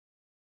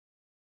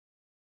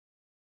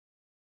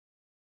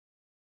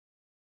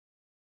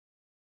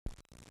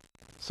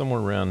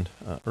somewhere around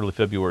early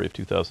February of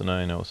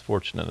 2009, I was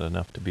fortunate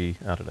enough to be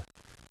out at a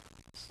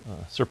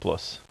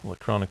surplus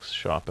electronics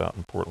shop out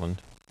in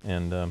Portland,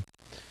 and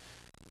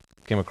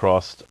came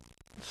across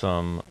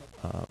some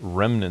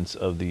remnants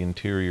of the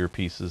interior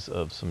pieces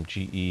of some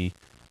GE.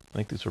 I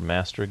think these were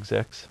master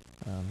execs.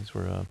 These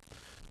were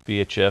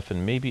VHF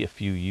and maybe a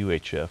few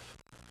UHF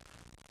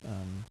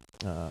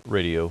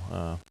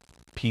radio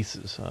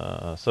pieces,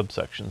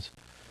 subsections.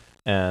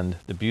 And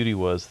the beauty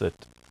was that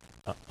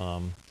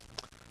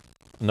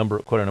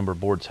quite a number of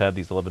boards had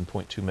these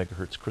 11.2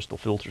 megahertz crystal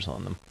filters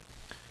on them.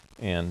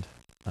 And,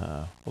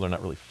 well, they're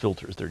not really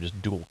filters, they're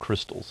just dual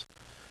crystals.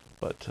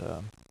 But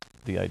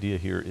the idea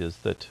here is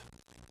that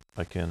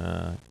I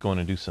can go in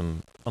and do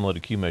some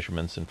unloaded Q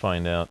measurements and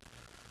find out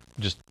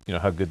just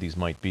how good these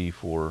might be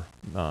for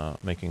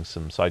making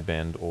some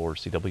sideband or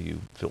CW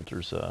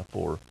filters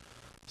for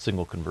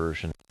signal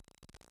conversion.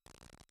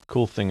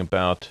 Cool thing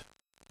about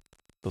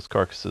those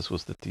carcasses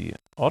was that the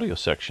audio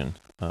section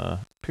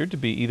appeared to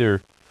be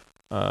either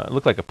it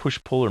looked like a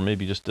push-pull or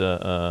maybe just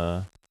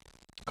a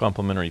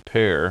complementary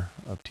pair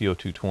of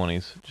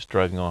TO220s just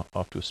driving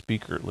off to a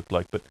speaker, it looked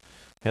like, but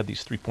had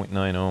these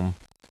 3.9 ohm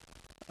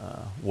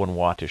 1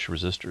 watt-ish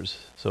resistors.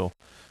 So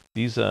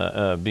these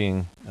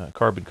being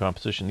carbon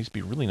composition, these would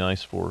be really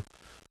nice for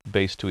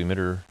base to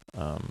emitter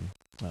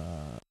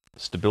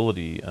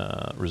stability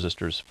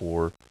resistors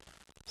for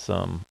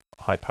some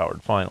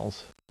high-powered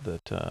finals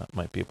that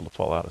might be able to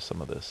fall out of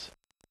some of this.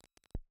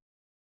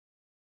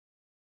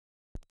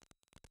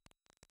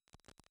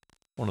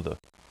 One of the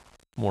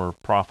more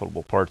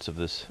profitable parts of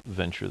this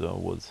venture, though,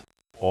 was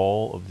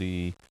all of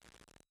the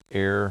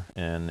air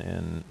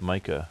and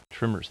mica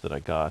trimmers that I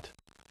got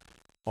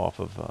off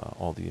of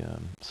all the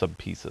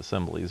sub-piece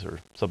assemblies or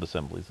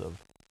sub-assemblies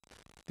of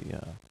the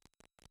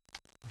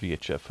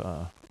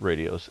VHF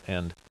radios.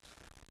 And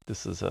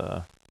this is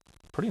a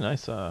pretty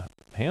nice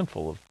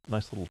handful of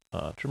nice little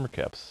trimmer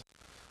caps.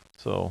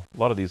 So a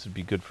lot of these would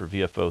be good for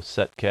VFO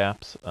set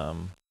caps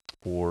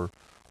or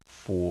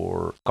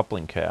for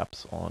coupling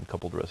caps on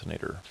coupled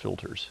resonator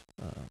filters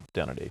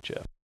down at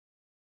HF.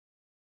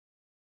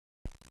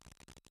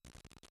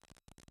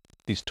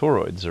 These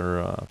toroids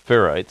are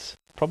ferrites,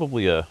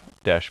 probably a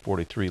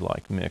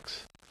 -43-like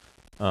mix,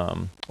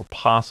 or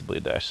possibly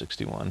a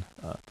 -61.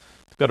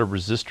 They've got a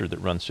resistor that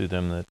runs through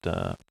them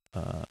that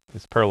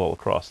is parallel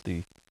across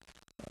the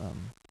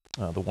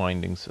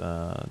windings,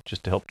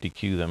 just to help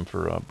DQ them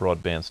for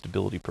broadband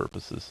stability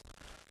purposes.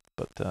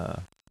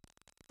 But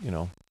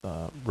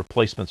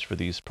replacements for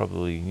these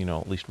probably,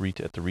 at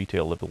least at the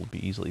retail level would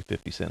be easily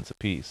 50 cents a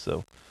piece.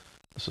 So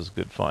this was a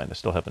good find. I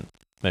still haven't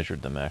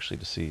measured them actually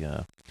to see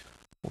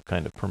what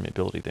kind of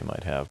permeability they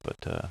might have, but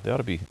they ought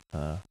to be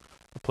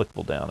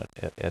applicable down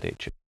at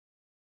HF.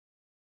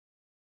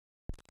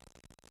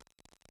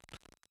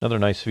 Another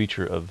nice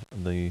feature of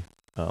a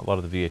lot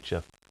of the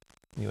VHF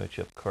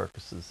UHF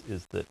carcasses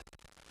is that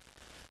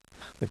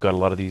they've got a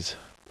lot of these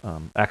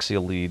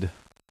axial lead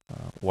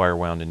wire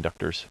wound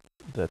inductors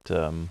that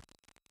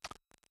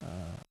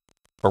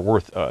are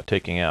worth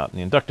taking out. And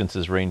the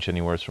inductances range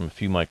anywhere from a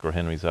few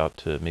microhenries out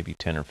to maybe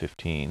 10 or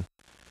 15.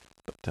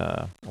 But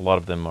a lot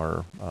of them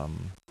are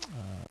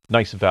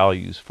nice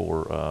values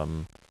for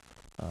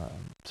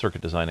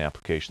circuit design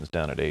applications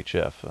down at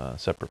HF,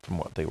 separate from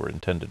what they were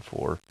intended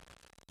for,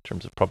 in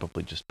terms of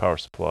probably just power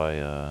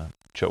supply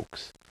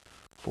chokes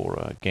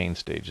for gain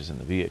stages in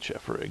the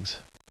VHF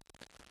rigs.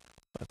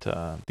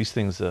 But these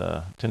things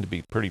tend to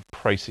be pretty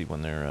pricey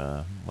when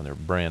they're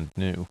brand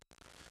new.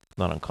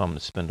 Not uncommon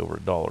to spend over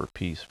 $1 a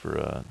piece for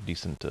a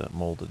decent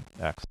molded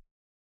axle.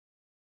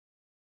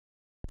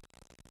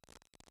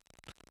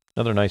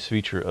 Another nice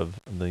feature of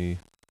a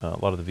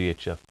lot of the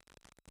VHF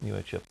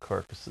UHF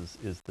carcasses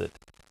is that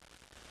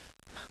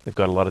they've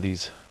got a lot of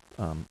these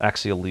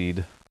axial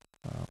lead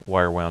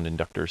wire wound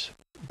inductors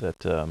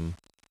that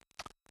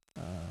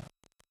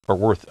are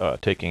worth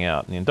taking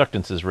out. And the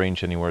inductances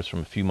range anywhere from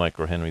a few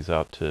microhenries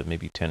out to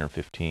maybe 10 or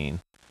 15.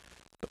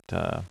 But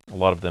a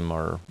lot of them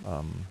are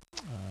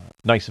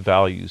nice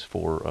values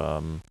for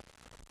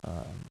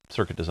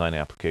circuit design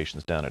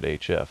applications down at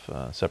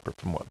HF, separate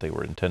from what they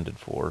were intended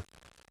for,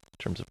 in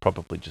terms of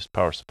probably just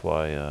power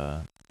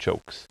supply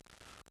chokes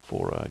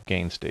for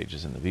gain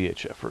stages in the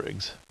VHF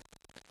rigs.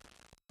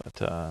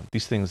 But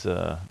these things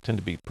tend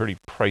to be pretty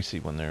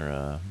pricey when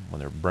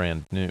they're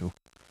brand new.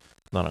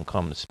 Not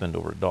uncommon to spend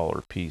over $1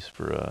 a piece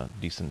for a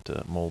decent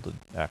molded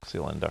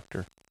axial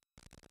inductor.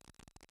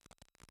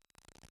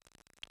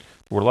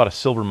 There were a lot of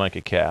silver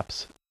mica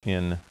caps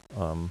in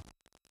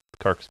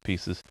carcass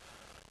pieces,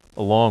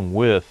 along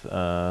with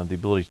the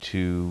ability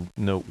to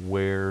note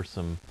where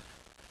some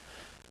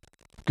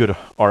good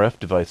RF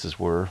devices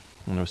were.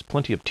 And there was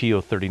plenty of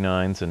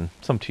TO39s and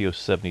some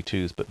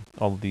TO72s, but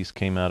all of these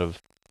came out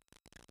of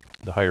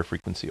the higher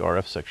frequency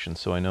RF section,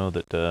 so I know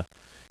that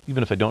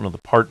even if I don't know the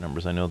part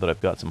numbers, I know that I've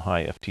got some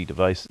high FT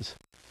devices.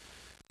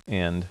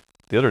 And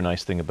the other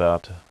nice thing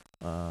about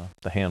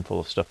the handful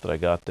of stuff that I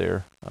got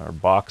there, or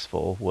box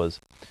full, was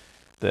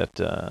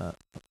that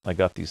I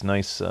got these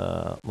nice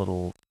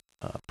little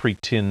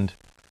pre-tinned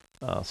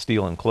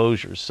steel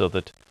enclosures so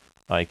that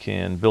I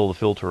can build a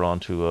filter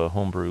onto a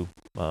homebrew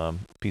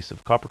piece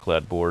of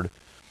copper-clad board,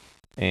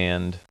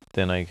 and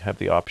then I have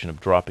the option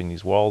of dropping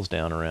these walls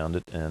down around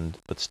it,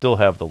 but still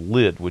have the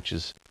lid, which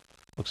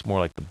looks more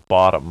like the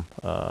bottom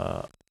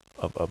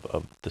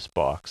of this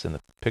box in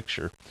the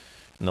picture.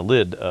 And the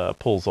lid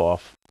pulls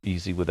off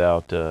easy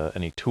without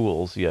any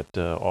tools, yet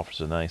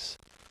offers a nice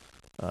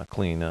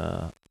clean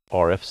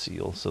RF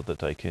seal so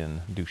that I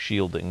can do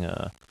shielding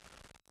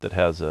that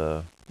has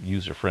a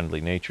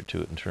user-friendly nature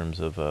to it in terms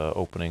of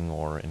opening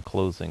or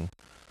enclosing.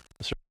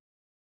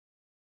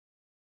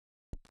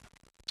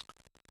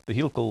 The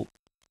helical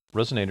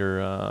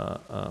resonator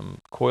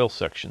coil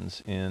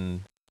sections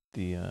in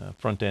the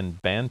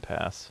front-end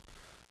bandpass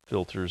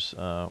filters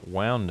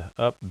wound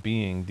up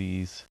being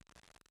these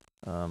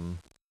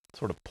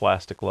sort of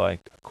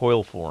plastic-like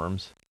coil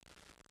forms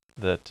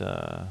that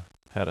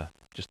had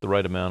just the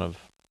right amount of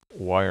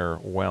wire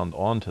wound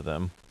onto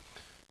them,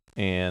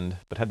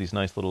 but had these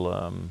nice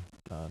little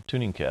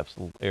tuning caps,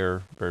 little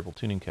air variable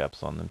tuning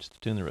caps on them just to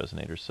tune the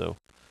resonators. So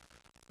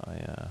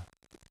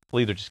will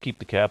either just keep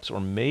the caps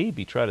or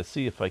maybe try to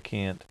see if I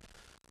can't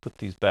put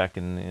these back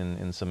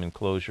in some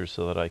enclosure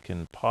so that I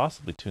can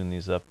possibly tune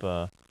these up.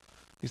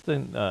 These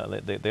things,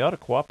 they ought to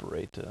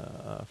cooperate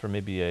for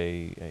maybe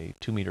a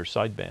 2-meter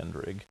sideband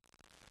rig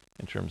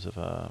in terms of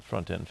a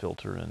front-end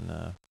filter,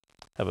 and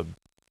have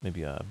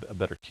maybe a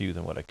better Q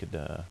than what I could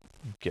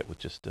get with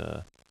just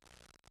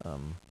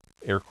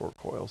air core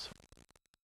coils.